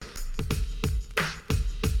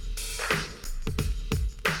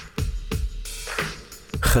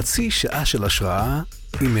חצי שעה של השראה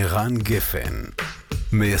עם ערן גפן,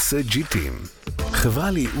 מייסד ג'יטים,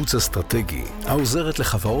 חברה לייעוץ אסטרטגי העוזרת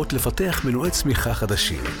לחברות לפתח מנועי צמיחה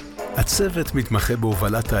חדשים. הצוות מתמחה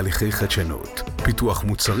בהובלת תהליכי חדשנות, פיתוח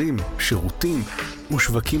מוצרים, שירותים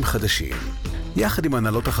ושווקים חדשים, יחד עם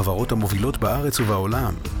הנהלות החברות המובילות בארץ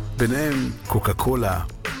ובעולם, ביניהם קוקה קולה,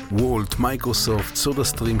 וולט, מייקרוסופט, סודה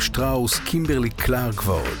סטרים, שטראוס, קימברלי קלארק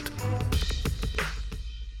ועוד.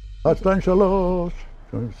 1, 2, 3,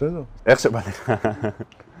 בסדר? איך שבא לך?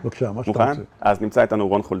 בבקשה, מה שאתה רוצה. אז נמצא איתנו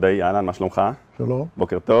רון חולדאי, אהלן, מה שלומך? שלום.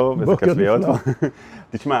 בוקר טוב, איזה כיף להיות פה.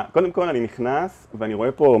 תשמע, קודם כל אני נכנס ואני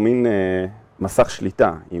רואה פה מין מסך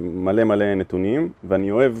שליטה עם מלא נתונים,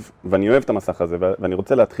 ואני אוהב את המסך הזה, ואני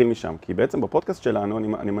רוצה להתחיל משם, כי בעצם בפודקאסט שלנו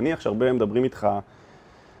אני מניח שהרבה מדברים איתך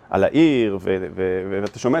על העיר,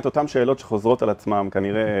 ואתה שומע את אותן שאלות שחוזרות על עצמם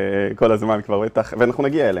כנראה כל הזמן כבר בטח, ואנחנו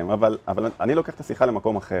נגיע אליהם, אבל אני לוקח את השיחה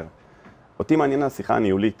למקום אחר. אותי מעניין השיחה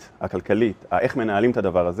הניהולית, הכלכלית, איך מנהלים את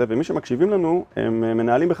הדבר הזה, ומי שמקשיבים לנו הם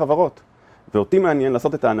מנהלים בחברות. ואותי מעניין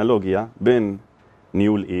לעשות את האנלוגיה בין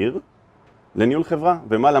ניהול עיר לניהול חברה,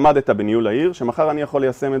 ומה למדת בניהול העיר, שמחר אני יכול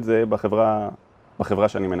ליישם את זה בחברה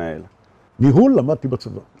שאני מנהל. ניהול למדתי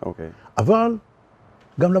בצבא. אוקיי. אבל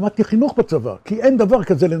גם למדתי חינוך בצבא, כי אין דבר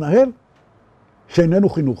כזה לנהל שאיננו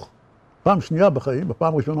חינוך. פעם שנייה בחיים,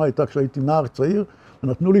 בפעם הראשונה הייתה כשהייתי נער צעיר,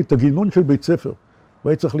 ונתנו לי את הגינון של בית ספר.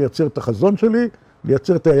 והייתי צריך לייצר את החזון שלי,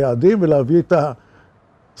 לייצר את היעדים ולהביא את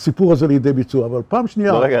הסיפור הזה לידי ביצוע. אבל פעם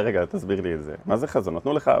שנייה... לא, רגע, תסביר לי את זה. מה זה חזון?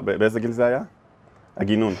 נתנו לך, באיזה גיל זה היה?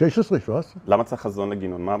 הגינון. 16, 17. למה צריך חזון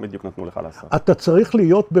לגינון? מה בדיוק נתנו לך לעשות? אתה צריך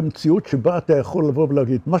להיות במציאות שבה אתה יכול לבוא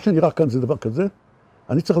ולהגיד, מה שנראה כאן זה דבר כזה,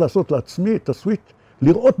 אני צריך לעשות לעצמי את הסוויץ',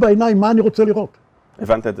 לראות בעיניים מה אני רוצה לראות.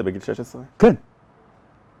 הבנת את זה בגיל 16? כן.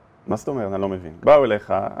 מה זאת אומרת? אני לא מבין. באו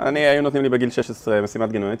אליך, היו נותנים לי בגיל 16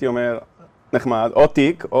 משימת גינון, הייתי אומר, נחמד, או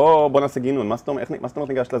תיק, או בוא נעשה גינון. מה זאת אומרת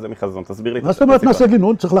ניגש לזה מחזון? תסביר לי. מה זאת אומרת נעשה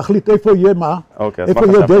גינון? צריך להחליט איפה יהיה מה, איפה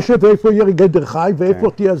יהיה דשא, ואיפה יהיה גדר חי,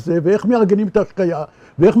 ואיפה תהיה זה, ואיך מארגנים את ההשקיה,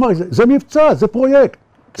 ואיך מה זה. זה מבצע, זה פרויקט.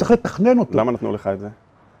 צריך לתכנן אותו. למה נתנו לך את זה?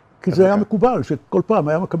 כי זה היה מקובל, שכל פעם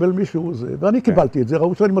היה מקבל מישהו זה, ואני קיבלתי את זה,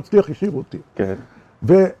 ראו שאני מצליח, השאירו אותי. כן.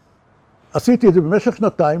 ועשיתי את זה במשך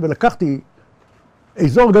שנתיים, ולקחתי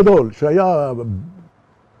אזור גדול שהיה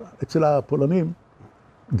אצל הפולנים,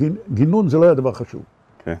 גינון זה לא היה דבר חשוב.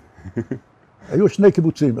 כן. היו שני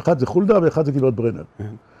קיבוצים, אחד זה חולדה ואחד זה גבעת ברנר.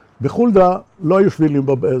 בחולדה לא היו שבילים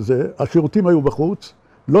בזה, השירותים היו בחוץ,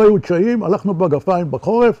 לא היו דשאים, הלכנו בגפיים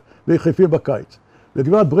בחורף ויחפים בקיץ.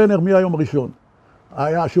 בגבעת ברנר מהיום הראשון.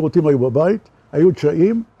 השירותים היו בבית, היו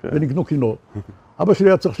דשאים ונגנו כינור. אבא שלי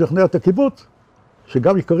היה צריך לשכנע את הקיבוץ,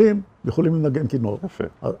 שגם עיקרים יכולים לנגן כינור. יפה.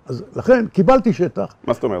 אז לכן קיבלתי שטח.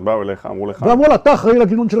 מה זאת אומרת? באו אליך, אמרו לך? ואמרו לה, אתה אחראי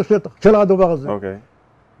לגינון של השטח, של הדבר הזה. אוקיי.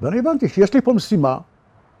 ואני הבנתי שיש לי פה משימה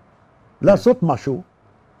לעשות משהו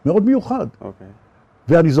מאוד מיוחד. אוקיי.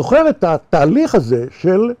 ואני זוכר את התהליך הזה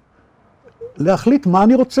של להחליט מה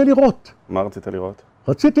אני רוצה לראות. מה רצית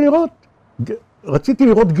לראות? רציתי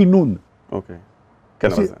לראות גינון. אוקיי. כן,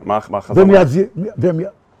 אבל מה החזון?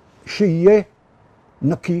 שיהיה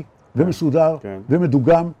נקי ומסודר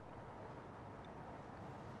ומדוגם.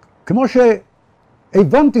 כמו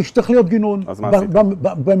שהבנתי שצריך להיות גינון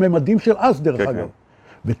בממדים של אז דרך אגב.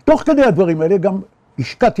 ותוך כדי הדברים האלה גם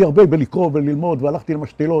השקעתי הרבה בלקרוא וללמוד, והלכתי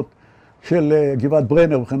למשתלות של גבעת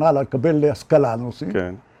ברנר וכן הלאה, לקבל השכלה על נושאים.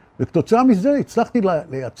 כן. וכתוצאה מזה הצלחתי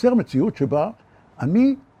לייצר מציאות שבה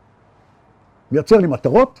אני מייצר לי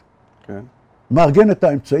מטרות, כן. מארגן את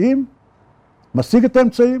האמצעים, משיג את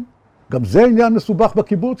האמצעים, גם זה עניין מסובך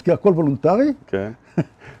בקיבוץ, כי הכל וולונטרי, כן.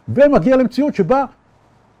 ומגיע למציאות שבה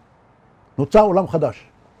נוצר עולם חדש.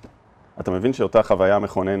 אתה מבין שאותה חוויה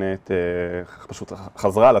מכוננת פשוט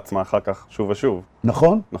חזרה על עצמה אחר כך שוב ושוב.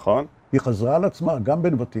 נכון. נכון? היא חזרה על עצמה גם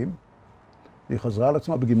בנבטים, היא חזרה על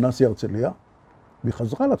עצמה בגימנסיה הרצליה, והיא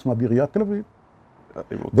חזרה על עצמה בעיריית תל אביב.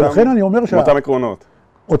 ולכן אני אומר אותם עקרונות.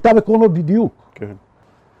 אותם עקרונות בדיוק. כן.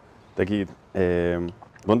 תגיד,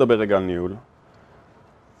 בוא נדבר רגע על ניהול.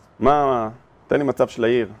 תן לי מצב של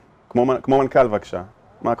העיר, כמו מנכ"ל בבקשה.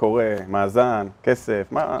 מה קורה, מאזן,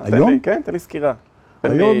 כסף, היום? כן, תן לי סקירה.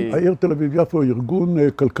 היום העיר תל אביב-יפו הוא ארגון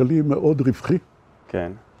כלכלי מאוד רווחי.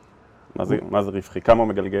 כן. מה זה רווחי? כמה הוא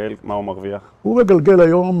מגלגל? מה הוא מרוויח? הוא מגלגל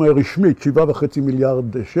היום רשמית 7.5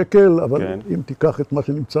 מיליארד שקל, אבל אם תיקח את מה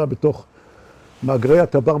שנמצא בתוך מאגרי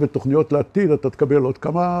הטבר ותוכניות לעתיד, אתה תקבל עוד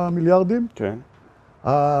כמה מיליארדים. כן.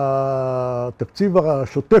 התקציב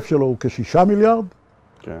השוטף שלו הוא כ6 מיליארד.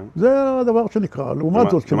 כן. זה הדבר שנקרא. לעומת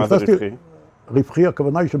זאת, מה זה רווחי? רווחי,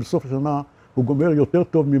 הכוונה היא שבסוף השנה הוא גומר יותר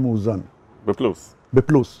טוב ממאוזן. בפלוס.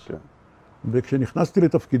 בפלוס. כן. וכשנכנסתי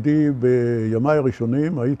לתפקידי בימיי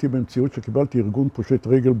הראשונים, הייתי במציאות שקיבלתי ארגון פושט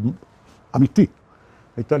רגל אמיתי.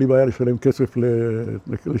 הייתה לי בעיה לשלם כסף,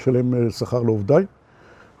 לשלם שכר לעובדיי.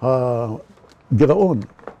 הגירעון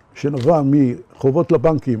שנבע מחובות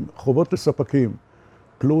לבנקים, חובות לספקים,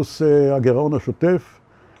 פלוס הגירעון השוטף,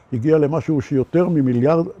 הגיע למשהו שיותר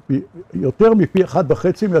ממיליארד, יותר מפי 1.5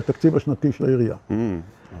 מהתקציב השנתי של העירייה.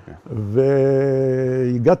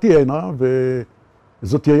 והגעתי הנה,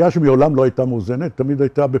 וזאת עירייה שמעולם לא הייתה מאוזנת, תמיד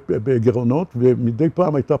הייתה בגירעונות, ומדי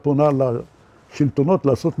פעם הייתה פונה לשלטונות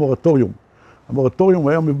לעשות מורטוריום. המורטוריום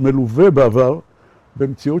היה מלווה בעבר,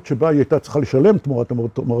 במציאות שבה היא הייתה צריכה לשלם תמורת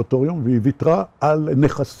המורטוריום, והיא ויתרה על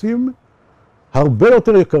נכסים הרבה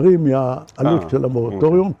יותר יקרים מהעלות של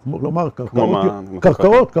המורטוריום, כלומר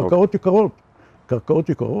קרקעות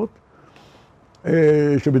יקרות,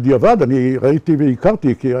 שבדיעבד אני ראיתי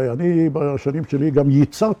והכרתי, כי אני בשנים שלי גם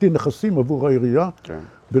ייצרתי נכסים עבור העירייה,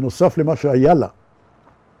 בנוסף למה שהיה לה,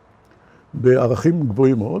 בערכים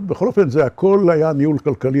גבוהים מאוד. בכל אופן זה הכל היה ניהול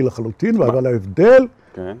כלכלי לחלוטין, אבל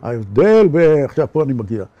ההבדל, עכשיו פה אני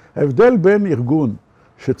מגיע, ההבדל בין ארגון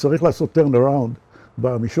שצריך לעשות turn around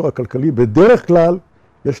במישור הכלכלי, בדרך כלל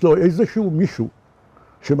יש לו איזשהו מישהו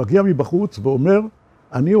שמגיע מבחוץ ואומר,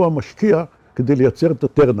 אני הוא המשקיע כדי לייצר את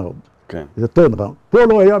ה-turnaround. זה turnaround. פה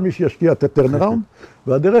לא היה מי שישקיע את ה-turnaround,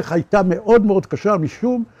 והדרך הייתה מאוד מאוד קשה,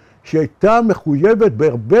 משום שהיא הייתה מחויבת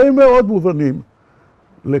בהרבה מאוד מובנים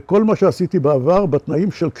לכל מה שעשיתי בעבר,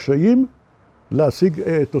 בתנאים של קשיים, להשיג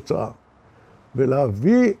תוצאה.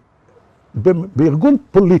 ולהביא, בארגון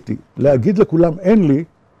פוליטי, להגיד לכולם אין לי,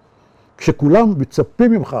 כשכולם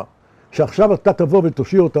מצפים ממך, שעכשיו אתה תבוא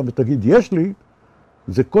ותושיע אותם ותגיד יש לי,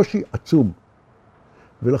 זה קושי עצום.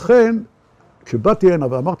 ולכן, כשבאתי הנה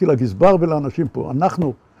ואמרתי לגזבר ולאנשים פה,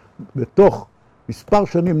 אנחנו בתוך מספר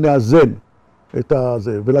שנים נאזן את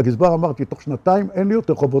זה, ולגזבר אמרתי, תוך שנתיים אין לי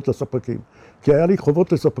יותר חובות לספקים. כי היה לי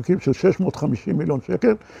חובות לספקים של 650 מיליון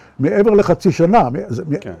שקל, מעבר לחצי שנה,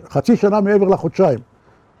 חצי שנה מעבר לחודשיים,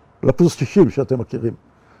 לפלוס 60 שאתם מכירים.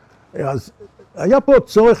 אז היה פה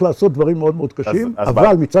צורך לעשות דברים מאוד מאוד קשים,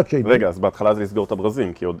 אבל מצד שני... רגע, אז בהתחלה זה לסגור את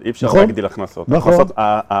הברזים, כי עוד אי אפשר להגדיל הכנסות. נכון.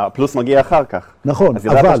 הפלוס מגיע אחר כך. נכון, אז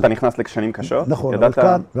ידעת שאתה נכנס לשנים קשות? נכון, אבל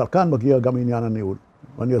כאן מגיע גם עניין הניהול,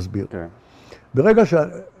 ואני אסביר. ברגע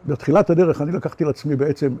שבתחילת הדרך אני לקחתי לעצמי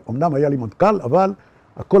בעצם, אמנם היה לי מנכ"ל, אבל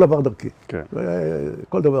הכל עבר דרכי.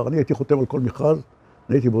 כל דבר, אני הייתי חותם על כל מכרז,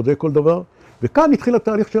 אני הייתי בודק כל דבר, וכאן התחיל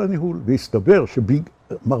התהליך של הניהול, והסתבר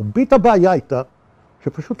שמרבית הבעיה הייתה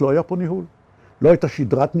שפשוט לא היה פה ניהול. לא הייתה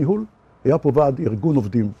שדרת ניהול, היה פה ועד ארגון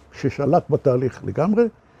עובדים ששלט בתהליך לגמרי,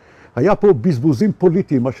 היה פה בזבוזים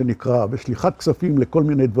פוליטיים, מה שנקרא, ושליחת כספים לכל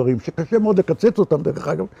מיני דברים, שקשה מאוד לקצץ אותם, דרך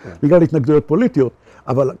אגב, בגלל התנגדויות פוליטיות,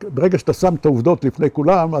 אבל ברגע שאתה שם את העובדות לפני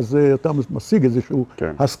כולם, אז אתה משיג איזושהי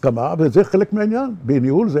הסכמה, וזה חלק מהעניין.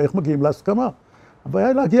 בניהול זה איך מגיעים להסכמה. הבעיה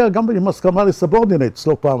היא להגיע גם עם הסכמה לסבורדינטס,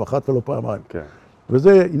 לא פעם אחת ולא פעמיים.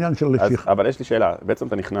 וזה עניין של לשיח. אבל יש לי שאלה, בעצם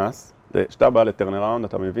אתה נכנס, כשאתה בא לטרנראונד,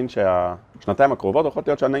 אתה מבין שהשנתיים הקרובות הולכות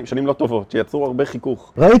להיות שנים לא טובות, שיצרו הרבה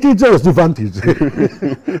חיכוך. ראיתי את זה, אז הבנתי את זה.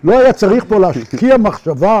 לא היה צריך פה להשקיע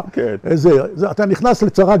מחשבה, אתה נכנס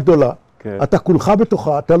לצרה גדולה, אתה כולך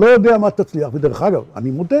בתוכה, אתה לא יודע מה תצליח, ודרך אגב,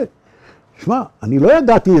 אני מודה, שמע, אני לא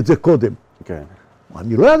ידעתי את זה קודם.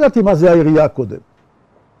 אני לא ידעתי מה זה העירייה קודם.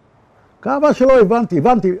 כמה שלא הבנתי,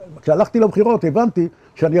 כשהלכתי לבחירות הבנתי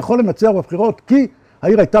שאני יכול לנצח בבחירות, כי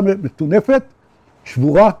העיר הייתה מטונפת,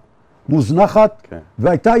 שבורה, מוזנחת,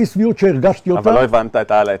 והייתה אי סביעות שהרגשתי אותה. אבל לא הבנת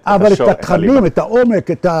את אבל את התכנים, את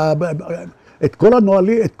העומק, את כל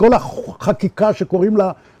הנוהלים, את כל החקיקה שקוראים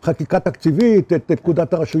לה חקיקה תקציבית, את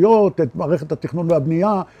פקודת הרשויות, את מערכת התכנון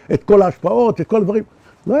והבנייה, את כל ההשפעות, את כל הדברים.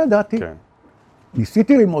 לא ידעתי.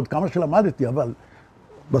 ניסיתי ללמוד כמה שלמדתי, אבל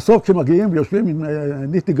בסוף כשמגיעים ויושבים עם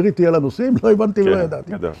ניטי גריטי על הנושאים, לא הבנתי ולא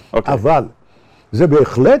ידעתי. אבל זה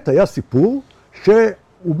בהחלט היה סיפור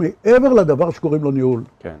שהוא מעבר לדבר שקוראים לו ניהול.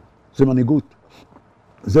 זה מנהיגות.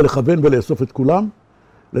 זה לכוון ולאסוף את כולם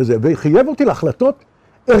לזה. וחייב אותי להחלטות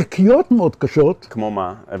ערכיות מאוד קשות. כמו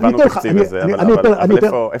מה? הבנו תקציב לזה, אבל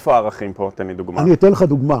איפה הערכים פה? תן לי דוגמה. אני אתן לך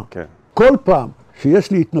דוגמה. כל פעם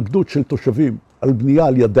שיש לי התנגדות של תושבים על בנייה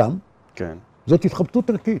על ידם, זאת התחבטות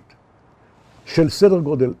ערכית של סדר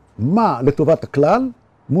גודל. מה לטובת הכלל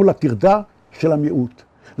מול הטרדה של המיעוט.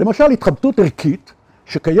 למשל, התחבטות ערכית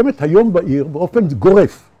שקיימת היום בעיר באופן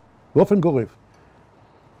גורף.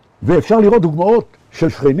 ואפשר לראות דוגמאות של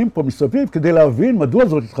שכנים פה מסביב כדי להבין מדוע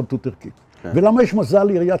זאת התחבטות ערכית. ולמה יש מזל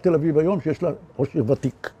לעיריית תל אביב היום שיש לה ראש עיר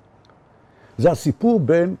ותיק. זה הסיפור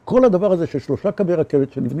בין כל הדבר הזה של 3 קווי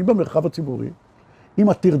רכבת שנבנים במרחב הציבורי, עם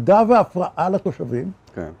הטרדה וההפרעה לתושבים,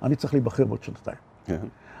 אני צריך להיבחר בעוד שנתיים.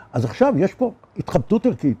 אז עכשיו יש פה התחבטות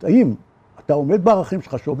ערכית. האם אתה עומד בערכים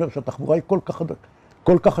שלך שאומר שהתחבורה היא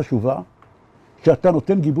כל כך חשובה, שאתה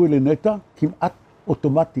נותן גיבוי לנטע כמעט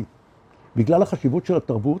אוטומטי, בגלל החשיבות של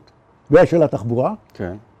התרבות ושל התחבורה,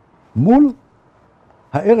 כן. מול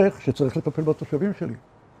הערך שצריך לטפל בתושבים שלי,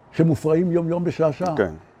 שמופרעים יום-יום בשעה-שעה.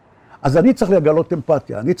 כן. אז אני צריך לגלות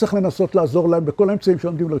אמפתיה, אני צריך לנסות לעזור להם בכל האמצעים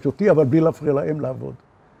שעומדים לרשותי, אבל בלי להפריע להם לעבוד.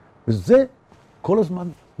 וזה כל הזמן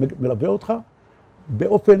מלווה אותך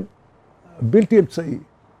באופן בלתי אמצעי.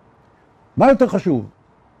 מה יותר חשוב?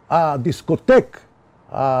 הדיסקוטק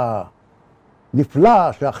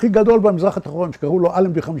הנפלא, שהכי גדול במזרח התיכון, שקראו לו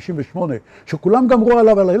אלנבי 58, שכולם גמרו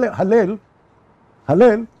עליו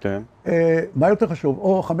הלל, כן. מה יותר חשוב?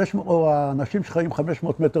 או האנשים שחיים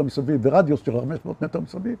 500 מטר מסביב, ורדיוס של 500 מטר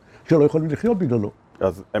מסביב, שלא יכולים לחיות בגללו.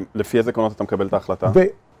 אז לפי איזה קונות אתה מקבל את ההחלטה?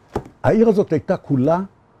 והעיר הזאת הייתה כולה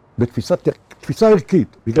בתפיסה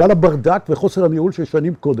ערכית, בגלל הברדק וחוסר הניהול של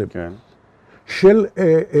שנים קודם, כן. של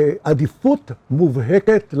עדיפות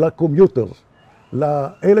מובהקת לקומיוטרס,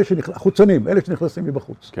 החוצנים, אלה שנכנסים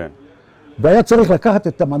מבחוץ. כן. והיה צריך לקחת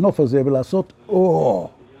את המנוף הזה ולעשות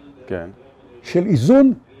כן. של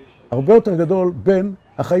איזון הרבה יותר גדול בין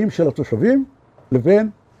החיים של התושבים לבין,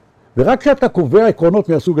 ורק כשאתה קובע עקרונות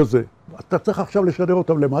מהסוג הזה, אתה צריך עכשיו לשדר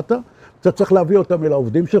אותם למטה, אתה צריך להביא אותם אל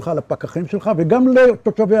העובדים שלך, לפקחים שלך, וגם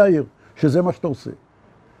לתושבי העיר, שזה מה שאתה עושה.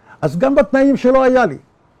 אז גם בתנאים שלא היה לי,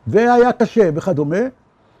 והיה קשה וכדומה,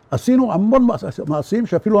 עשינו המון מעשים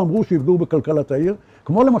שאפילו אמרו שיפגעו בכלכלת העיר,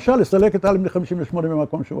 כמו למשל לסלק את אלנבי 58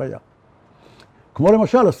 במקום שהוא היה. כמו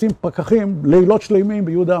למשל לשים פקחים לילות שלמים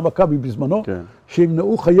ביהודה המכבי בזמנו, כן.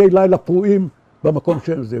 שימנעו חיי לילה פרועים במקום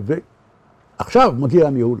של זה. ועכשיו מגיע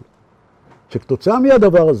הניהול. שכתוצאה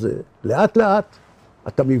מהדבר הזה, לאט לאט,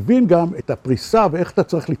 אתה מבין גם את הפריסה ואיך אתה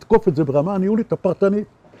צריך לתקוף את זה ברמה הניהולית הפרטנית.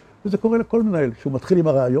 וזה קורה לכל מנהל, שהוא מתחיל עם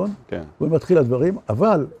הרעיון, כן. הוא מתחיל הדברים,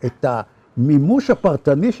 אבל את המימוש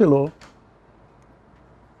הפרטני שלו,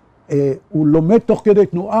 הוא לומד תוך כדי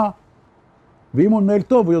תנועה, ואם הוא מנהל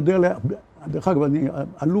טוב, הוא יודע, דרך אגב, אני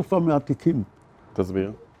אלוף המעתיקים.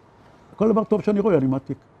 תסביר. כל דבר טוב שאני רואה, אני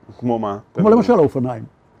מעתיק. כמו מה? כמו למשל האופניים,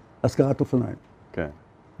 השכרת אופניים. כן.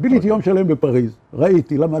 ביליתי יום שלם בפריז,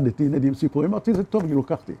 ראיתי, למדתי, נדים סיפורים, אמרתי, זה טוב,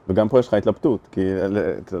 לקחתי. וגם פה יש לך התלבטות, כי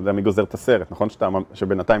אתה יודע מי גוזר את הסרט, נכון?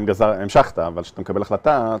 שבינתיים המשכת, אבל כשאתה מקבל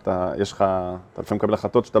החלטה, אתה לפעמים מקבל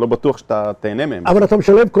החלטות שאתה לא בטוח שאתה תהנה מהן. אבל אתה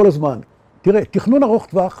משלב כל הזמן. תראה, תכנון ארוך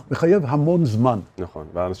טווח מחייב המון זמן. נכון,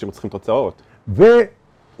 ואנשים צריכים תוצאות.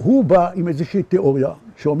 והוא בא עם איזושהי תיאוריה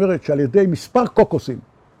שאומרת שעל ידי מספר קוקוסים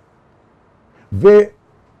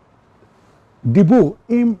ודיבור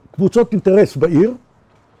עם קבוצות אינטרס בעיר,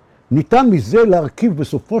 ניתן מזה להרכיב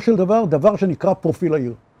בסופו של דבר שנקרא פרופיל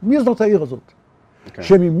העיר. מי זאת העיר הזאת? Okay.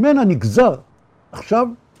 שממנה נגזר עכשיו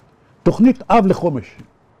תוכנית אב לחומש.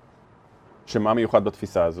 שמה מיוחד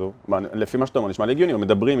בתפיסה הזו? לפי מה שאתה אומר, נשמע לי הגיוני,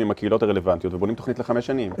 מדברים עם הקהילות הרלוונטיות ובונים תוכנית ל5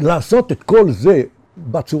 שנים. לעשות את כל זה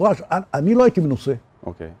בצורה אני לא הייתי מנוסה.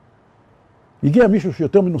 אוקיי. הגיע מישהו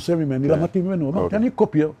שיותר מנוסה ממני, למדתי ממנו, אמרתי, אני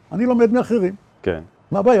קופייר, אני לומד מאחרים. כן.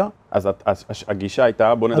 מה הבעיה? אז הגישה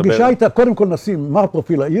הייתה, בוא נדבר... הגישה הייתה, קודם כל נשים מה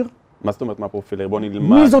פרופיל העיר. מה זאת אומרת מה פרופיל העיר? בוא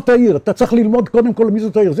נלמד... מי זאת העיר? אתה צריך ללמוד קודם כל מי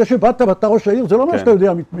זאת העיר. זה שבאת ואתה ראש העיר, זה לא מה שאתה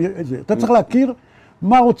יודע. אתה צריך להכיר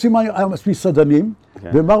מה רוצים המסעדנים,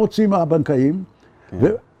 ומה רוצים הבנקאים.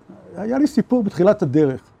 היה לי סיפור בתחילת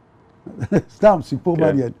הדרך. סתם, סיפור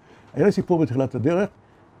מעניין. היה לי סיפור בתחילת הדרך.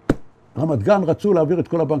 רמת גן רצו להעביר את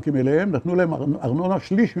כל הבנקים אליהם, נתנו להם ארנונה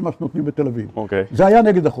שליש ממה שנותנים בתל אביב. זה היה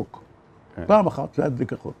נגד החוק. פעם אחת, זה היה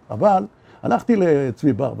נגד החוק. אבל הלכתי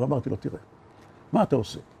לצבי בר ואמרתי לו, תראה, מה אתה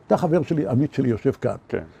עושה? אתה חבר שלי, עמית שלי, יושב כאן.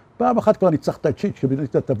 פעם אחת כבר ניצחת את שיט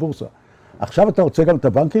שבנית את הבורסה. עכשיו אתה רוצה גם את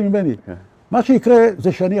הבנקים ממני? מה שיקרה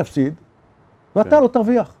זה שאני אפסיד, ואתה לא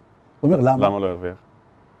תרוויח. הוא אומר, למה? למה לא ירוויח?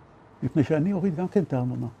 מפני שאני אוריד גם כן את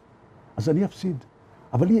הארנונה. אז אני אפסיד.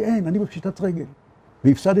 אבל לי אין, אני בפשיטת רגל.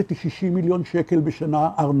 והפסדתי 60 מיליון שקל בשנה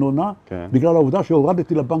ארנונה, בגלל העובדה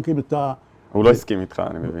שהורדתי לבנקים את ה... הוא לא הסכים איתך,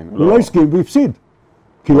 אני מבין. הוא לא הסכים, והוא הפסיד,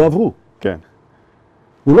 כי לא עברו. כן.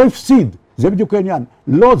 הוא לא הפסיד, זה בדיוק העניין.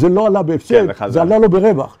 לא, זה לא עלה בהפסד, זה עלה לו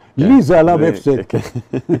ברווח. לי זה עלה בהפסד.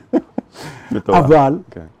 אבל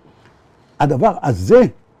הדבר הזה,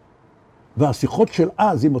 והשיחות של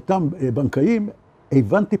אז עם אותם בנקאים,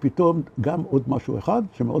 הבנתי פתאום גם עוד משהו אחד,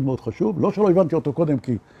 שמאוד מאוד חשוב. לא שלא הבנתי אותו קודם,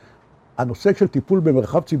 כי הנושא של טיפול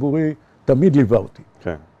במרחב ציבורי תמיד ליווה אותי.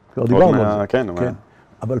 כן. כבר דיברנו על זה. כן.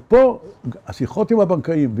 אבל פה, השיחות עם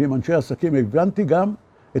הבנקאים ועם אנשי העסקים, הבנתי גם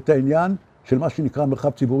את העניין של מה שנקרא מרחב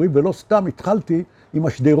ציבורי, ולא סתם התחלתי עם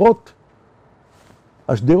השדרות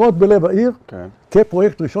בלב העיר,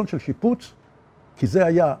 כפרויקט ראשון של שיפוץ, כי זה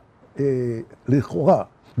היה לכאורה,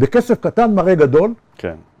 בכסף קטן מראה גדול,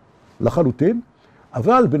 לחלוטין,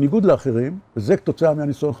 אבל בניגוד לאחרים, וזה כתוצאה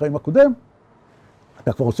מהניסיון חיים הקודם,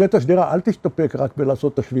 אתה כבר עושה את השדרה, אל תשתפק רק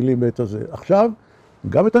בלעשות את השבילים ואת הזה. עכשיו,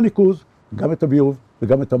 גם את הניקוז, גם את הביוב,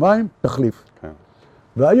 וגם את המים, תחליף. כן.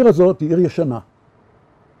 והעיר הזאת היא עיר ישנה.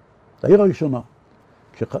 העיר הראשונה.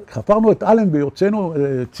 כשחפרנו את אלנבי, הוצאנו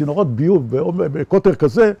צינורות ביוב בקוטר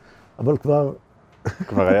כזה, אבל כבר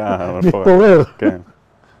היה מתפורר. כן.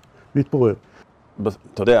 מתפורר.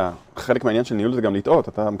 אתה יודע, חלק מהעניין של ניהול זה גם לטעות,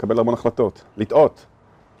 אתה מקבל המון החלטות. לטעות.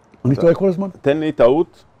 אני טועה כל הזמן. תן לי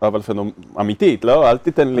טעות, אבל אמיתית, לא? אל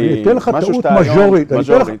תיתן לי אני אתן לך משהו טעות שאתה היום...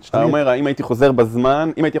 מז'ורית. שאתה אומר, אם הייתי חוזר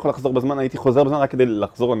בזמן, אם הייתי יכול לחזור בזמן, הייתי חוזר בזמן רק כדי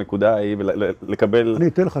לחזור לנקודה ההיא ולקבל... אני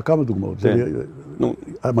אתן לך כמה דוגמאות. נו.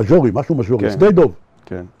 מז'ורי, משהו מז'ורי. כן. שדה דוב.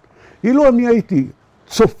 כן. אילו אני הייתי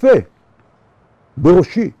צופה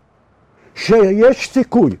בראשי שיש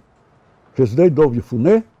סיכוי ששדה דוב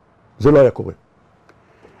יפונה, זה לא היה קורה.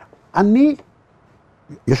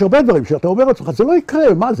 יש הרבה דברים שאתה אומר לעצמך, זה לא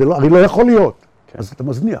יקרה, מה זה, הרי לא יכול להיות. כן. אז אתה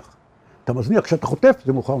מזניח. אתה מזניח, כשאתה חוטף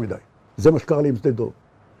זה מאוחר מדי. זה מה שקרה לי עם שדה דוב.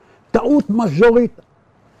 טעות מז'ורית.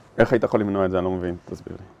 איך היית יכול למנוע את זה? אני לא מבין,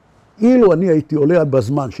 תסביר לי. אילו אני הייתי עולה עד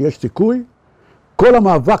בזמן שיש סיכוי, כל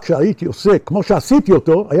המאבק שהייתי עושה, כמו שעשיתי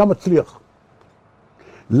אותו, היה מצליח.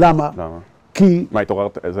 למה? למה? כי... מה,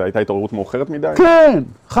 זו הייתה התעוררות מאוחרת מדי? כן,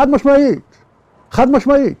 חד משמעית. חד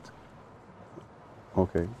משמעית.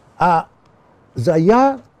 אוקיי. זה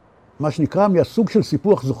היה, מה שנקרא, מהסוג של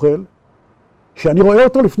סיפוח זוחל, שאני רואה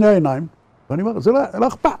אותו לפני העיניים, ואני אומר, זה לא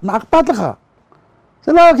אכפת, מה אכפת לך?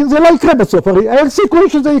 זה לא יקרה בסוף, הרי אין סיכוי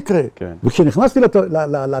שזה יקרה. כן. וכשנכנסתי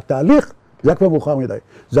לתהליך, זה היה כבר מאוחר מדי.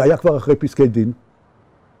 זה היה כבר אחרי פסקי דין.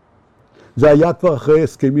 זה היה כבר אחרי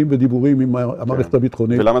הסכמים ודיבורים עם המערכת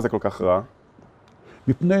הביטחונית. ולמה זה כל כך רע?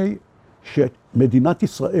 מפני שמדינת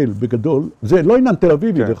ישראל בגדול, זה לא עניין תל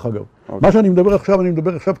אביבי דרך אגב. מה שאני מדבר עכשיו, אני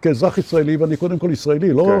מדבר עכשיו כאזרח ישראלי, ואני קודם כל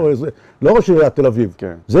ישראלי, לא ראש עיריית תל אביב.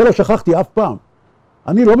 זה לא שכחתי אף פעם.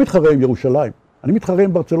 אני לא מתחרה עם ירושלים, אני מתחרה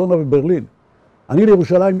עם ברצלונה וברלין. אני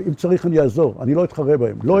לירושלים, אם צריך אני אעזור, אני לא אתחרה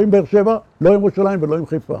בהם. לא עם באר שבע, לא עם ירושלים ולא עם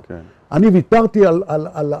חיפה. אני ויתרתי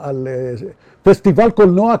על פסטיבל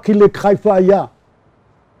קולנוע כי לחיפה היה,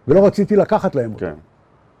 ולא רציתי לקחת להם אותו.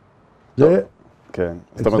 כן,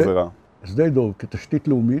 זאת אומרת זה רע. שדה דוב כתשתית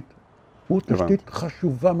לאומית, הוא תשתית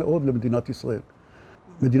חשובה מאוד למדינת ישראל.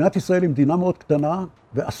 מדינת ישראל היא מדינה מאוד קטנה,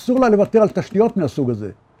 ואסור לה לוותר על תשתיות מהסוג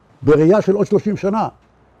הזה, בראייה של עוד 30 שנה.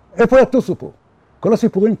 איפה יטוסו פה? כל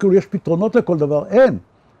הסיפורים כאילו יש פתרונות לכל דבר, אין.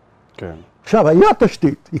 כן. עכשיו, היה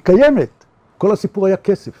תשתית, היא קיימת, כל הסיפור היה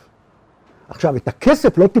כסף. עכשיו, את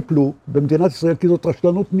הכסף לא טיפלו במדינת ישראל, כי זאת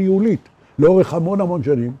רשלנות ניהולית, לאורך המון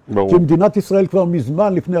שנים. ברור. כי מדינת ישראל כבר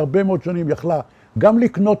מזמן, לפני הרבה מאוד שנים, יכלה גם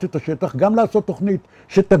לקנות את השטח, גם לעשות תוכנית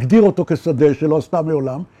שתגדיר אותו כשדה, שלא עשתה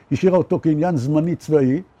מעולם, השאירה אותו כעניין זמני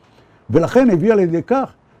צבאי, ולכן הביאה לידי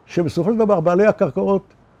כך שבסופו של דבר בעלי הקרקעות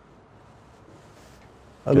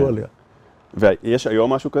עלו עליה. ויש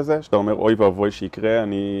היום משהו כזה, שאתה אומר, אוי ואבוי שיקרה,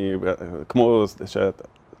 כמו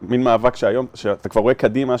מין מאבק שהיום, שאתה כבר רואה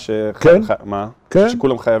קדימה,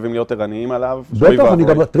 שכולם חייבים להיות ערניים עליו. בטח, אני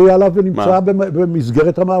גם מטריע עליו ונמצא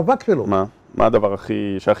במסגרת המאבק שלו. מה הדבר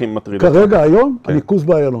שהכי מטריד? כרגע, היום, הניקוז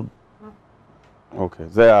באיילון. אוקיי,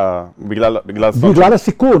 זה בגלל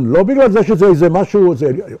הסיכון, לא בגלל זה שזה איזה משהו,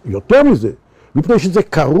 זה יותר מזה, מפני שזה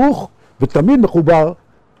כרוך ותמיד מחובר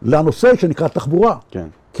לנושא שנקרא תחבורה. כן.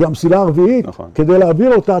 כי המסילה הרביעית, כדי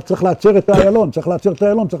להעביר אותה, צריך לעצר את האיילון,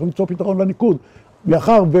 צריך למצוא פתרון לניקוז.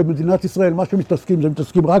 מאחר במדינת ישראל, מה שמתעסקים, זה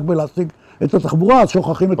מתעסקים רק בלהשיג את התחבורה, אז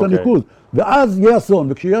שוכחים את הניקוז. ואז יהיה אסון,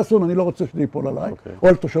 וכשיהיה אסון, אני לא רוצה שזה ייפול עליי, או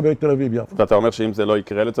על תושבי תל אביב יפו. ואתה אומר שאם זה לא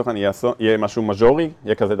יקרה לצורך, יהיה משהו מז'ורי?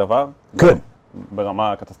 יהיה כזה דבר? כן.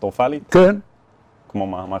 ברמה קטסטרופלית? כן. כמו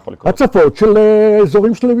מה יכול לקרות? הצפות של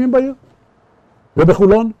אזורים שלמים בעיר.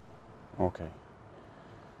 ובחולון. אוקיי.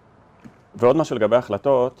 ועוד משהו לגבי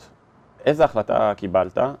החלטות, איזה החלטה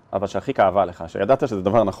קיבלת, אבל שהכי כאבה לך, שידעת שזה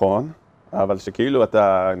דבר נכון, אבל שכאילו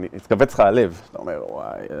התכווץ לך הלב, אתה אומר,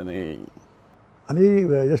 וואי,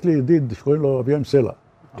 יש לי ידיד שקוראים לו אביהם סלע,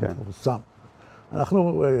 המפורסם.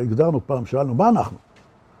 אנחנו הגדרנו פעם, שאלנו, מה אנחנו?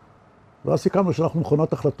 ואז סיכמנו שאנחנו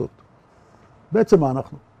מכונת החלטות. בעצם מה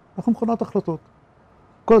אנחנו? אנחנו מכונת החלטות.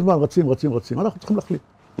 כל הזמן רצים, אנחנו צריכים להחליט.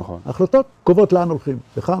 נכון. ההחלטות קובעות לאן הולכים,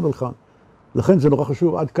 לכאן ולכאן. לכן זה נורא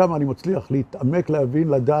חשוב עד כמה אני מצליח להתעמק, להבין,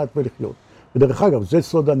 לדעת ולחיות. ודרך אגב, זה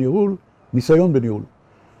סוד הניהול, ניסיון בניהול.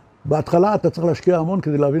 בהתחלה אתה צריך להשקיע המון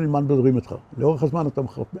כדי להבין עם מה מדברים איתך. לאורך הזמן אתה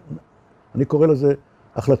אני קורא לזה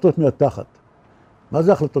החלטות מהתחת. מה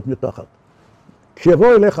זה החלטות מהתחת?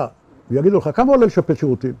 כשיבואו אליך ויגידו לך, כמה עולה לשפץ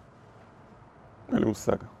שירותים? אין לי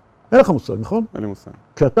מושג. אין לך מושג, נכון? אין לי מושג.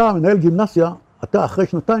 כשאתה מנהל גימנסיה, אתה אחרי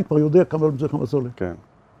שנתיים כבר יודע כמה עולה. כן.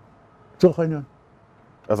 לצורך העניין.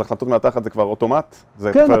 אז החלטות מהתחת זה כבר אוטומט?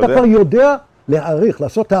 כן, אתה כבר יודע להעריך,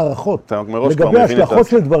 לעשות הערכות לגבי השלכות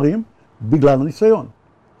של דברים בגלל הניסיון.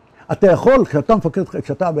 אתה יכול, כשאתה מפקד,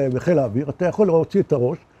 כשאתה בחיל האוויר, אתה יכול להוציא את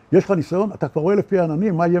הראש, יש לך ניסיון, אתה כבר רואה לפי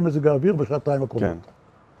העננים מה יהיה מזג האוויר בשעתיים הקרובות. כן.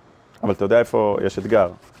 אבל אתה יודע איפה יש אתגר.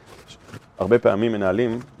 הרבה פעמים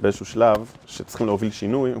מנהלים באיזשהו שלב שצריכים להוביל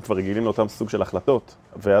שינוי, הם כבר רגילים לאותם סוג של החלטות,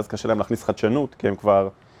 ואז קשה להם להכניס חדשנות, כי הם כבר...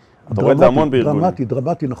 אתה רואה את זה המון בארגונים.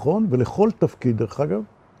 דרמטי נכון, ולכל תפקיד, דרך אגב,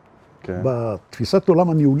 בתפיסת העולם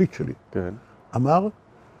הניהולית שלי,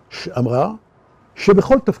 אמרה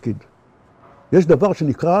שבכל תפקיד יש דבר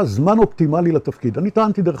שנקרא זמן אופטימלי לתפקיד. אני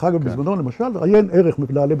טענתי דרך אגב בזמנו, למשל, עיין ערך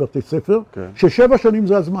מנהלי בתי ספר, ש7 שנים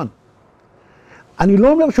זה הזמן. אני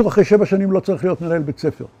לא אומר שאחרי 7 שנים לא צריך להיות מנהל בית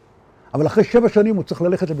ספר, אבל אחרי 7 שנים הוא צריך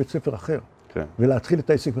ללכת לבית ספר אחר, ולהתחיל את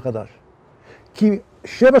העסק מחדש. כי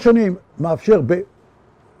 7 שנים מאפשר,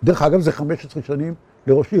 דרך אגב זה 15 שנים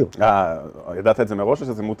לראש עיר. ידעת את זה מראש או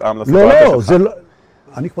שזה מותאם לסיטואציה שלך? לא, זה לא...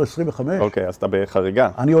 אני כבר 25. אוקיי, אז אתה בחריגה.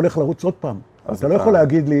 אני הולך לרוץ עוד פעם. אתה לא יכול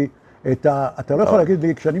להגיד לי, אתה לא יכול להגיד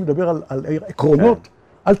לי, כשאני מדבר על עקרונות,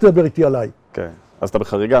 אל תדבר איתי עליי. כן, אז אתה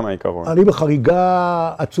בחריגה מהעיקרון. אני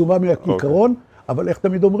בחריגה עצומה מהעיקרון, אבל איך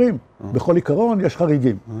תמיד אומרים? בכל עיקרון יש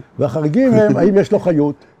חריגים. והחריגים הם, האם יש לו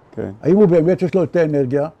חיות, האם הוא באמת יש לו את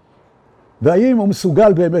האנרגיה, והאם הוא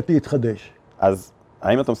מסוגל באמת להתחדש. אז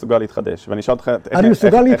האם אתה מסוגל להתחדש? ואני אשאל אותך... אני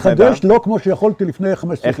מסוגל להתחדש לא כמו שיכולתי לפני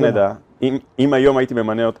 15 שנה. איך נדע? אם היום הייתי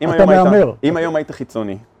ממנה... אתה מאמר. אם היום היית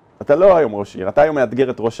חיצוני, אתה לא היום ראש עיר, אתה היום מאתגר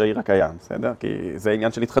את ראש העיר הקיים, בסדר? כי זה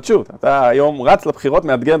עניין של התחדשות. אתה היום רץ לבחירות,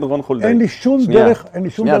 מאתגר את רון חולדאי. אין לי שום דרך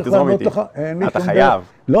לענות לך... אתה חייב.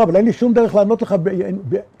 לא, אבל אין לי שום דרך לענות לך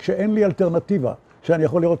כשאין לי אלטרנטיבה, שאני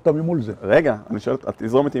יכול לראות אותה ממול זה. רגע, אני שואל,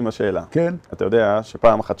 תזרום איתי עם השאלה. כן. אתה יודע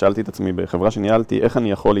שפעם אחת שאלתי את עצמי בחברה שניהלתי, איך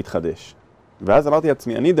אני יכול להתחדש? ואז אמרתי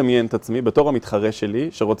לעצמי, אני אדמיין את עצמי בתור המתחרה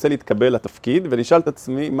שלי, שרוצה להתקבל לתפקיד, ונשאל את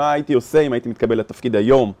עצמי מה הייתי עושה אם הייתי מתקבל לתפקיד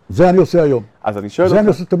היום. זה אני עושה היום. אז אני שואל אותך... זה אני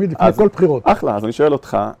עושה תמיד לפני כל בחירות. אחלה, אז אני שואל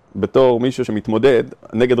אותך, בתור מישהו שמתמודד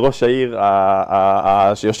נגד ראש העיר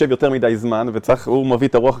שיושב יותר מדי זמן, והוא מביא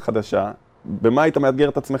את הרוח החדשה, במה היית מאתגר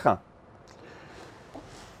את עצמך?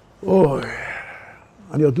 אוי,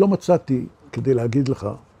 אני עוד לא מצאתי כדי להגיד לך,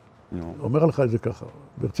 אומר לך את זה ככה,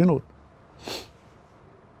 ברצינות.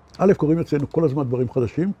 א', קוראים אצלנו כל הזמן דברים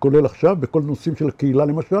חדשים, כולל עכשיו, בכל נושאים של הקהילה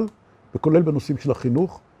למשל, וכולל בנושאים של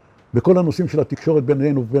החינוך, בכל הנושאים של התקשורת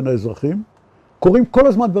בינינו ובין האזרחים, קוראים כל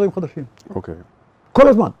הזמן דברים חדשים. אוקיי. כל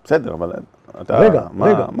הזמן. בסדר, אבל אתה... רגע.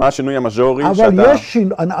 מה השינוי המז'ורי שאתה...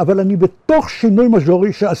 אבל אני בתוך שינוי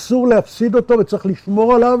מז'ורי שאסור להפסיד אותו וצריך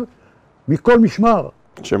לשמור עליו מכל משמר.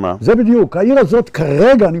 שמה? זה בדיוק. העיר הזאת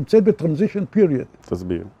כרגע נמצאת בטרנזישן פיריוד.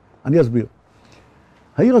 תסביר. אני אסביר.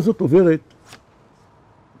 העיר הזאת עוברת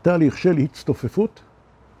תהליך של הצטופפות,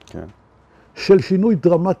 כן. של שינוי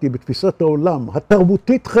דרמטי בתפיסת העולם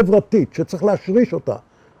התרבותית-חברתית, שצריך להשריש אותה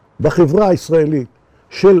בחברה הישראלית,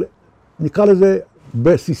 של, נקרא לזה,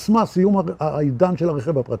 בסיסמה, סיום העידן של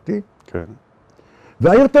הרכב הפרטי. כן.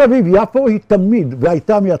 והעיר תל אביב, יפו, היא תמיד,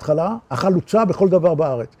 והייתה מההתחלה, החלוצה בכל דבר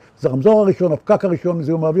בארץ. זה הרמזור הראשון, הפקק הראשון,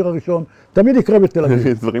 זיהום האוויר הראשון, תמיד יקרה בתל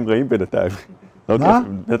אביב. דברים רעים בינתיים. מה?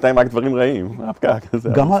 בינתיים רק דברים רעים, הפקק הזה.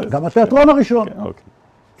 גם התיאטרון הראשון. כן, אוקיי.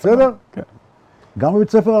 בסדר? כן. גם בבית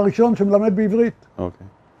ספר הראשון שמלמד בעברית. אוקיי.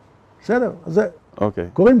 בסדר, אז זה... אוקיי.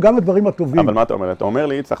 קוראים גם הדברים הטובים. אבל מה אתה אומר? אתה אומר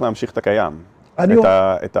לי, צריך להמשיך את הקיים.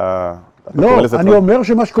 לא, אני אומר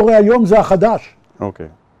שמה שקורה היום זה החדש. אוקיי.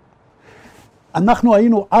 אנחנו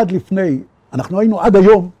היינו עד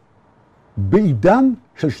היום בעידן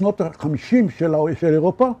של שנות ה-50 של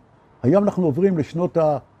אירופה, היום אנחנו עוברים לשנות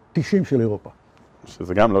ה-90 של אירופה.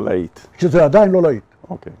 שזה גם לא להיט. שזה עדיין לא להיט.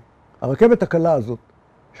 אוקיי. הרכבת הקלה הזאת,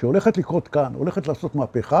 שהולכת לקרות כאן, הולכת לעשות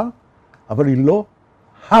מהפכה, אבל היא לא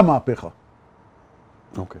המהפכה.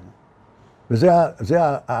 אוקיי.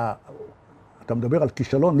 אתה מדבר על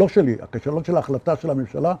כישלון, לא שלי, הכישלון של ההחלטה של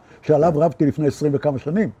הממשלה, שעליו רבתי לפני 20 וכמה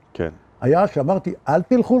שנים. כן. היה שאמרתי, אל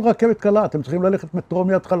תלכו לרכבת קלה, אתם צריכים ללכת מטרו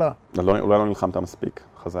מההתחלה. אולי לא נלחמת מספיק,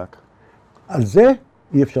 חזק. על זה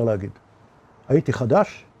אי אפשר להגיד. הייתי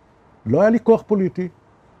חדש, לא היה לי כוח פוליטי,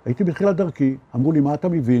 הייתי בתחילת דרכי, אמרו לי, מה אתה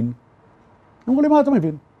מבין? אמרו לי, מה אתה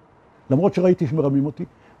מבין? למרות שראיתי שמרמים אותי.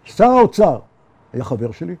 שר האוצר היה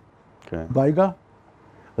חבר שלי, כן. בייגה,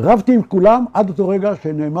 רבתי עם כולם עד אותו רגע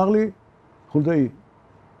שנאמר לי, חולדאי,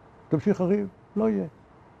 תמשיך הריב, לא יהיה.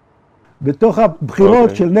 בתוך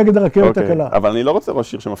הבחירות של נגד הרכבת הקלה. אבל אני לא רוצה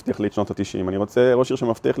ראש עיר שמבטיח לי את שנות ה-90, אני רוצה ראש עיר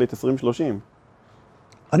שמבטיח לי את 2030.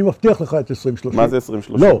 אני מבטיח לך את 2030. מה זה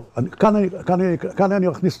 2030? לא, כאן אני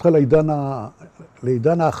אכניס אותך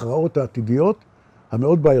לעידן ההכרעות העתידיות,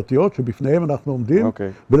 המאוד בעייתיות, שבפניהם אנחנו עומדים,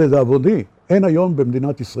 ולדאבוני, אין היום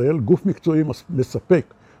במדינת ישראל גוף מקצועי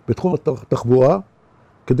מספק בתחום התחבורה,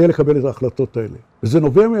 כדי לקבל את ההחלטות האלה. וזה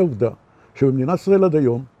נובע מהעובדה שבמדינת ישראל עד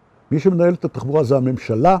היום, מי שמנהל את התחבורה זה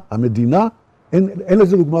הממשלה, המדינה, אין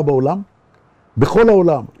לזה דוגמה בעולם. בכל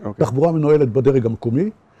העולם, תחבורה מנוהלת בדרג המקומי,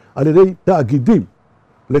 על ידי תאגידים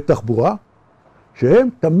לתחבורה, שהם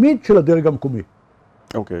תמיד של הדרג המקומי.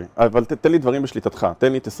 אוקיי, אבל תן לי דברים בשליטתך,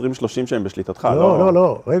 תן לי את 20-30 שהם בשליטתך.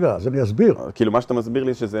 לא, רגע, אז אני אסביר. כאילו מה שאתה מסביר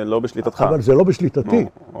לי שזה לא בשליטתך. אבל זה לא בשליטתי.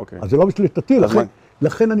 אז זה לא בשליטתי,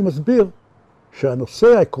 לכן אני מסביר שהנושא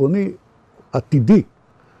העקרוני עתידי,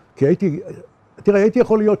 כי הייתי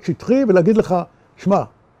יכול להיות שטחי ולהגיד לך, שמע,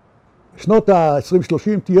 שנות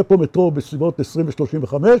ה-20-30 תהיה פה מטרו בסביבות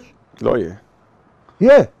 20-35. לא יהיה.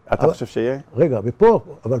 יהיה. אתה חושב שיהיה? רגע,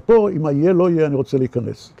 אבל פה, אם היהיה, לא יהיה, אני רוצה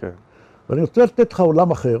להיכנס. כן. ואני רוצה לתת לך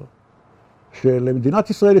עולם אחר, שלמדינת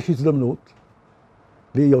ישראל יש הזדמנות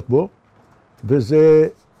להיות בו, וזה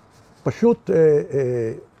פשוט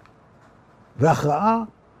והכרעה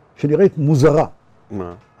שנראית מוזרה.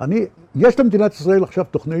 מה? יש למדינת ישראל עכשיו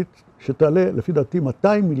תוכנית שתעלה, לפי דעתי,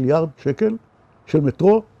 200 מיליארד שקל של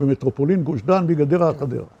מטרו במטרופולין גוש דן מגדרה עד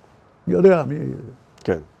חדרה. אני יודע,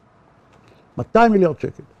 כן. 200 מיליארד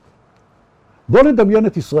שקל. בוא נדמיין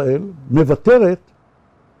את ישראל מוותרת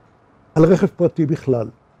על רכב פרטי בכלל,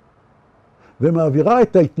 ומעבירה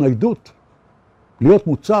את ההתניידות להיות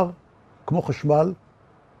מוצר כמו חשמל,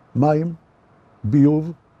 מים,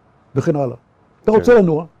 ביוב וכן הלאה. אתה רוצה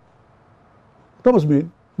לנוע, אתה מזמין,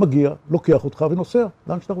 מגיע, לוקח אותך ונוסע,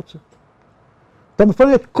 לאן שאתה רוצה. אתה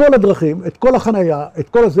מפנה את כל הדרכים, את כל החנייה, את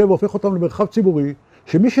כל הזה, והופך אותם למרחב ציבורי,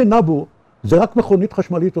 שמי שנע בו זה רק מכונית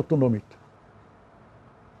חשמלית אוטונומית.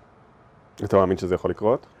 אתה מאמין שזה יכול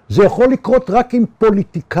לקרות? זה יכול לקרות רק עם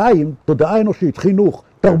פוליטיקאים, תודעה אנושית, חינוך,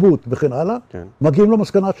 תרבות וכן הלאה, מגיעים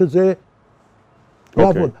למסקנה שזה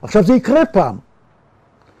לעבוד. עכשיו זה יקרה פעם,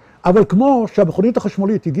 אבל כמו שהמכונית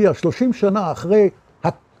החשמלית הגיעה 30 שנה אחרי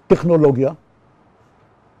הטכנולוגיה,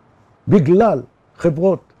 בגלל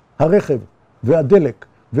חברות הרכב והדלק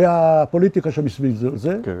והפוליטיקה שמסביב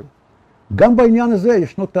זה, גם בעניין הזה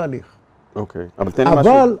ישנו תהליך. אוקיי.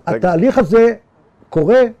 אבל התהליך הזה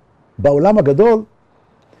קורה בעולם הגדול,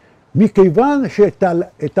 מכיוון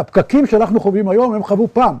שאת הפקקים שאנחנו חווים היום, הם חוו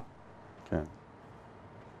פעם. כן.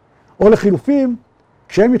 או לחילופים,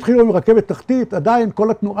 כשהם התחילו עם רכבת תחתית, עדיין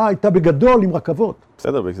כל התנועה הייתה בגדול עם רכבות.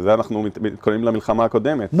 בסדר, בגלל זה אנחנו מתכוננים למלחמה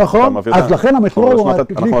הקודמת. נכון, אז לכן המטרו...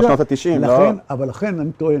 אנחנו בשנות ה-90, לא? אבל לכן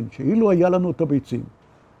אני טוען, שאילו היה לנו את הביצים,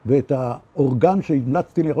 ואת האורגן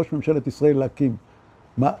שהמלצתי לראש ממשלת ישראל להקים,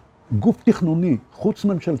 גוף תכנוני, חוץ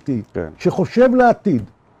ממשלתי, שחושב לעתיד,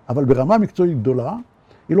 אבל ברמה מקצועית גדולה,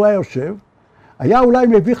 אילו היה יושב, היה אולי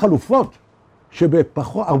מביא חלופות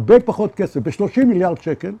שבהרבה פחות כסף, ב-30 מיליארד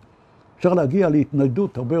שקל, אפשר להגיע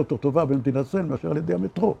להתניידות הרבה יותר טובה במדינת ישראל מאשר על ידי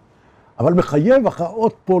המטרו. אבל מחייב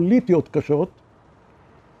הכרעות פוליטיות קשות.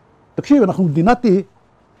 תקשיב, אנחנו מדינתי...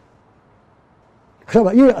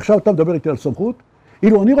 עכשיו אתה מדבר איתי על סמכות.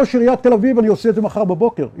 אילו אני ראש עיריית תל אביב, אני עושה את זה מחר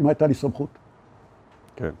בבוקר, אם הייתה לי סמכות.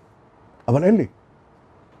 כן. אבל אין לי.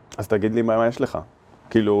 אז תגיד לי מה יש לך.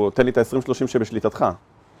 כאילו, תן לי את ה-20-30 שבשליטתך.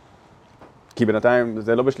 כי בינתיים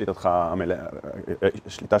זה לא בשליטתך,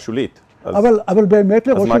 שליטה שולית. אבל באמת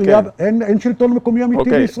לראש עירייה אין שלטון מקומי אמיתי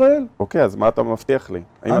בישראל. אוקיי, אז מה אתה מבטיח לי?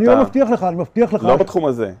 אני לא מבטיח לך, אני מבטיח לך... לא בתחום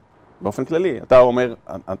הזה, באופן כללי. אתה אומר...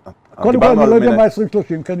 קודם כל, אני לא יודע מה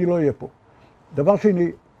 20-30, כי אני לא אהיה פה. דבר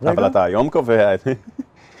שני... אבל אתה היום קובע...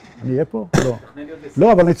 אני אהיה פה? לא.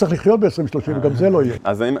 לא, אבל אני צריך לחיות ב-20-30, וגם זה לא יהיה.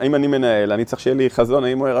 אז אם אני מנהל, אני צריך שיהיה לי חזון,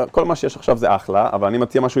 כל מה שיש עכשיו זה אחלה, אבל אני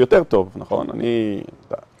מציע משהו יותר טוב, נכון?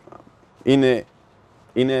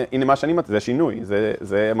 הנה מה שאני מציע, זה שינוי,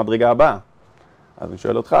 זה מדרגה הבאה. אז אני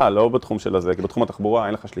שואל אותך, לא בתחום של הזה, כי בתחום התחבורה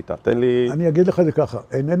אין לך שליטה. תן לי... אני אגיד לך את זה ככה,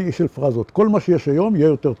 אינני איש של פרזות. כל מה שיש היום יהיה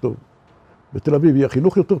יותר טוב. בתל אביב יהיה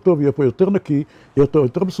חינוך יותר טוב, יהיה פה יותר נקי, יהיה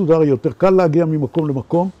יותר מסודר, יהיה יותר קל להגיע ממקום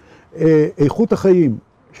למקום. איכות החיים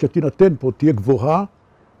שתינתן פה תהיה גבוהה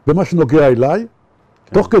במה שנוגע אליי,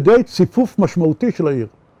 תוך כדי ציפוף משמעותי של העיר.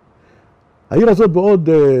 העיר הזאת בעוד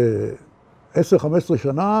 10-15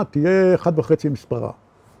 שנה תהיה 1.5 מספרה.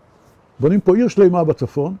 בונים פה עיר שלמה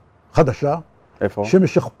בצפון, חדשה, איפה?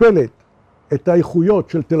 שמשכפלת את האיכויות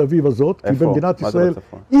של תל אביב הזאת, כי במדינת ישראל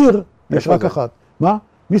עיר יש רק אחת. מה?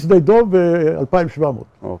 משדה דוב ו-2,700.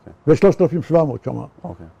 אוקיי. ו-3,700 שם.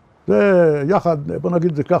 אוקיי. זה יחד, בוא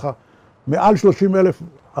נגיד זה ככה, מעל 30,000,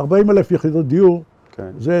 40,000 יחידות דיור,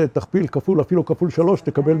 זה תכפיל כפול, אפילו כפול 3,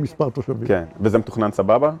 תקבל מספר תושבים. כן, וזה מתוכנן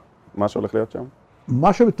סבבה? מה שהולך להיות שם?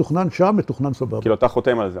 מה שמתוכנן שם, מתוכנן סבבה. כאילו אתה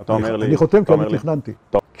חותם על זה, אתה אומר לי... אני חותם כי אני תכננתי.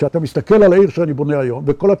 כשאתה מסתכל על העיר שאני בונה היום,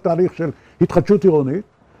 וכל התהליך של התחדשות עירונית,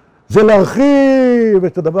 זה להרחיב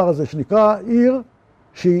את הדבר הזה שנקרא עיר,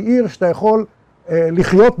 שהיא עיר שאתה יכול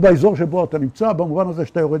לחיות באזור שבו אתה נמצא, במובן הזה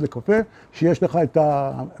שאתה יורד לקפה, שיש לך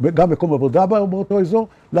גם מקום עבודה באותו אזור,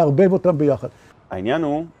 לערבב אותם ביחד. העניין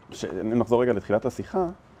הוא, נחזור רגע לתחילת השיחה,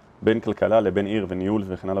 בין כלכלה לבין עיר וניהול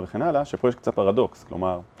וכן הלאה וכן הלאה, שפה יש קצת פרדוקס.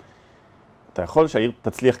 כלומר, אתה יכול שהעיר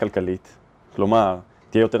תצליח כלכלית, כלומר,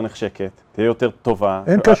 תהיה יותר נחשקת, תהיה יותר טובה.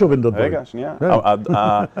 אין קשר בין דברים. רגע, שנייה.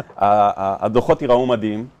 הדוחות ייראו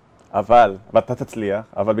מדהים, ואתה תצליח,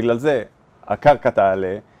 אבל בגלל זה הקרקע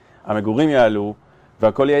תעלה, המגורים יעלו,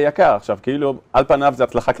 והכל יהיה יקר. עכשיו, כאילו, על פניו זה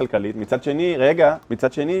הצלחה כלכלית.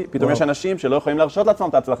 מצד שני, פתאום יש אנשים שלא יכולים להרשות לעצמם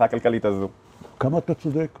את ההצלחה הכלכלית הזו. כמה אתה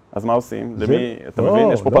צודק? אז מה עושים? למי, אתה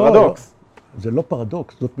מבין? יש פה פרדוקס. זה לא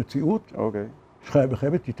פרדוקס, זאת מציאות. אוקיי.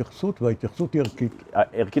 חייבת התייחסות, וההתייחסות היא ערכית.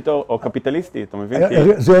 ערכית או קפיטליסטית, אתה מבין?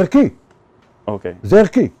 זה ערכי. אוקיי. זה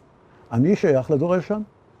ערכי. אני שייך לדור הישן.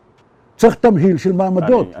 צריך תמהיל של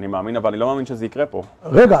מעמדות. אני מאמין, אבל אני לא מאמין שזה יקרה פה.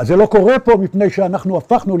 רגע, זה לא קורה פה מפני שאנחנו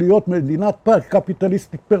הפכנו להיות מדינת פארק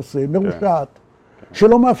קפיטליסטית פרסה, מרושעת,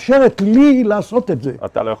 שלא מאפשרת לי לעשות את זה.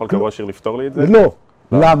 אתה לא יכול כראש עיר לפתור לי את זה? לא.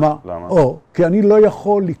 למה? למה? כי אני לא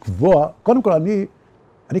יכול לקבוע, קודם כל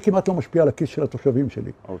אני כמעט לא משפיע על הכיס של התושבים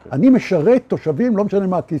שלי. אני משרת תושבים, לא משנה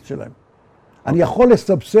מה הכיס שלהם. אני יכול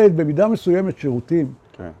לסבסד במידה מסוימת שירותים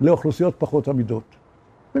לאוכלוסיות פחות עמידות.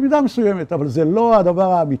 במידה מסוימת, אבל זה לא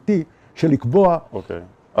הדבר האמיתי של לקבוע. אוקיי.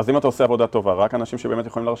 אז אם אתה עושה עבודה טובה, רק אנשים שבאמת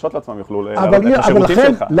יכולים להרשות לעצמם יוכלו אבל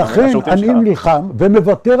לכן אני נלחם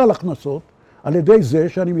ומוותר על הכנסות על ידי זה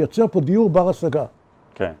שאני מייצר פה דיור בר השגה.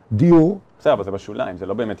 כן. דיור. בסדר, אבל זה בשוליים, זה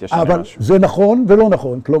לא באמת ישנה אבל משהו. זה נכון ולא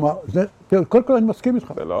נכון, כלומר, קודם כל אני מסכים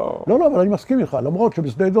איתך. זה לא... לא, אבל אני מסכים איתך, למרות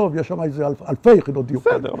שבשדה דוב יש שם איזה אלפי יחידות דיור.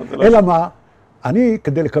 בסדר, אבל זה לא... אלא מה, אני,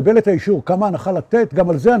 כדי לקבל את האישור, כמה הנחה לתת, גם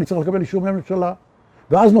על זה אני צריך לקבל אישור מהממשלה.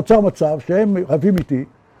 ואז נוצר מצב שהם רבים איתי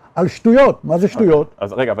על שטויות. מה זה שטויות?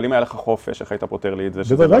 אז רגע, אבל אם היה לך חופש, איך היית פותר לי את זה?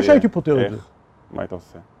 בוודאי שהייתי פותר את זה. מה היית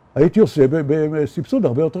עושה? הייתי עושה בסבסוד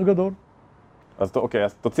הרבה יותר גדול. אז אוקיי,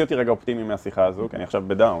 אז תוציא אותי רגע אופטימי מהשיחה הזו, כי אני עכשיו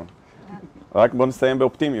בדאון. רק בוא נסיים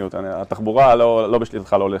באופטימיות. התחבורה לא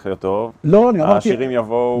בשליטתך לא הולך להיות טוב. לא, אני אמרתי... העשירים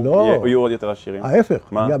יבואו, יהיו עוד יותר עשירים.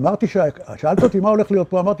 ההפך. אני אמרתי שאלת אותי מה הולך להיות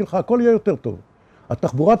פה, אמרתי לך, הכל יהיה יותר טוב.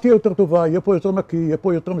 התחבורה תהיה יותר טובה, יהיה פה יותר נקי, יהיה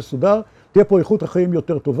פה יותר מסודר, תהיה פה איכות החיים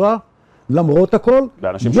יותר טובה, למרות הכל.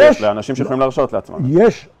 לאנשים שיכולים להרשות לעצמם.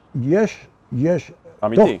 יש,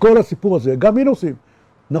 אמיתי. תוך כל הסיפור הזה, גם מינוסים.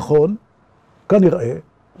 נכון, כנראה,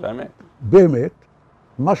 באמת,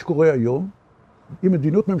 מה שקורה היום, עם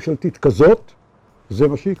מדיניות ממשלתית כזאת, זה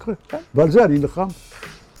מה שיקרה. ועל זה אני נלחם.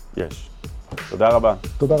 יש. תודה רבה.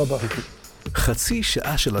 תודה רבה. חצי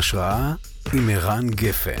שעה של השראה עם ערן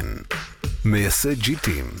גפן. מייסד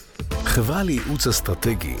ג'יטים, חברה לייעוץ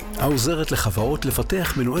אסטרטגי העוזרת לחברות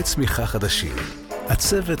לפתח מנועי צמיחה חדשים.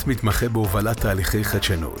 הצוות מתמחה בהובלת תהליכי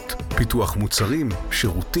חדשנות, פיתוח מוצרים,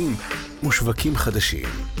 שירותים ושווקים חדשים.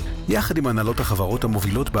 יחד עם הנהלות החברות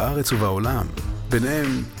המובילות בארץ ובעולם, ביניהם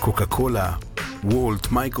קוקה קולה,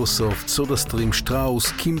 וולט, מייקרוסופט, סודה סטרים,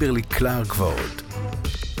 שטראוס, קימברלי קלארק ועוד.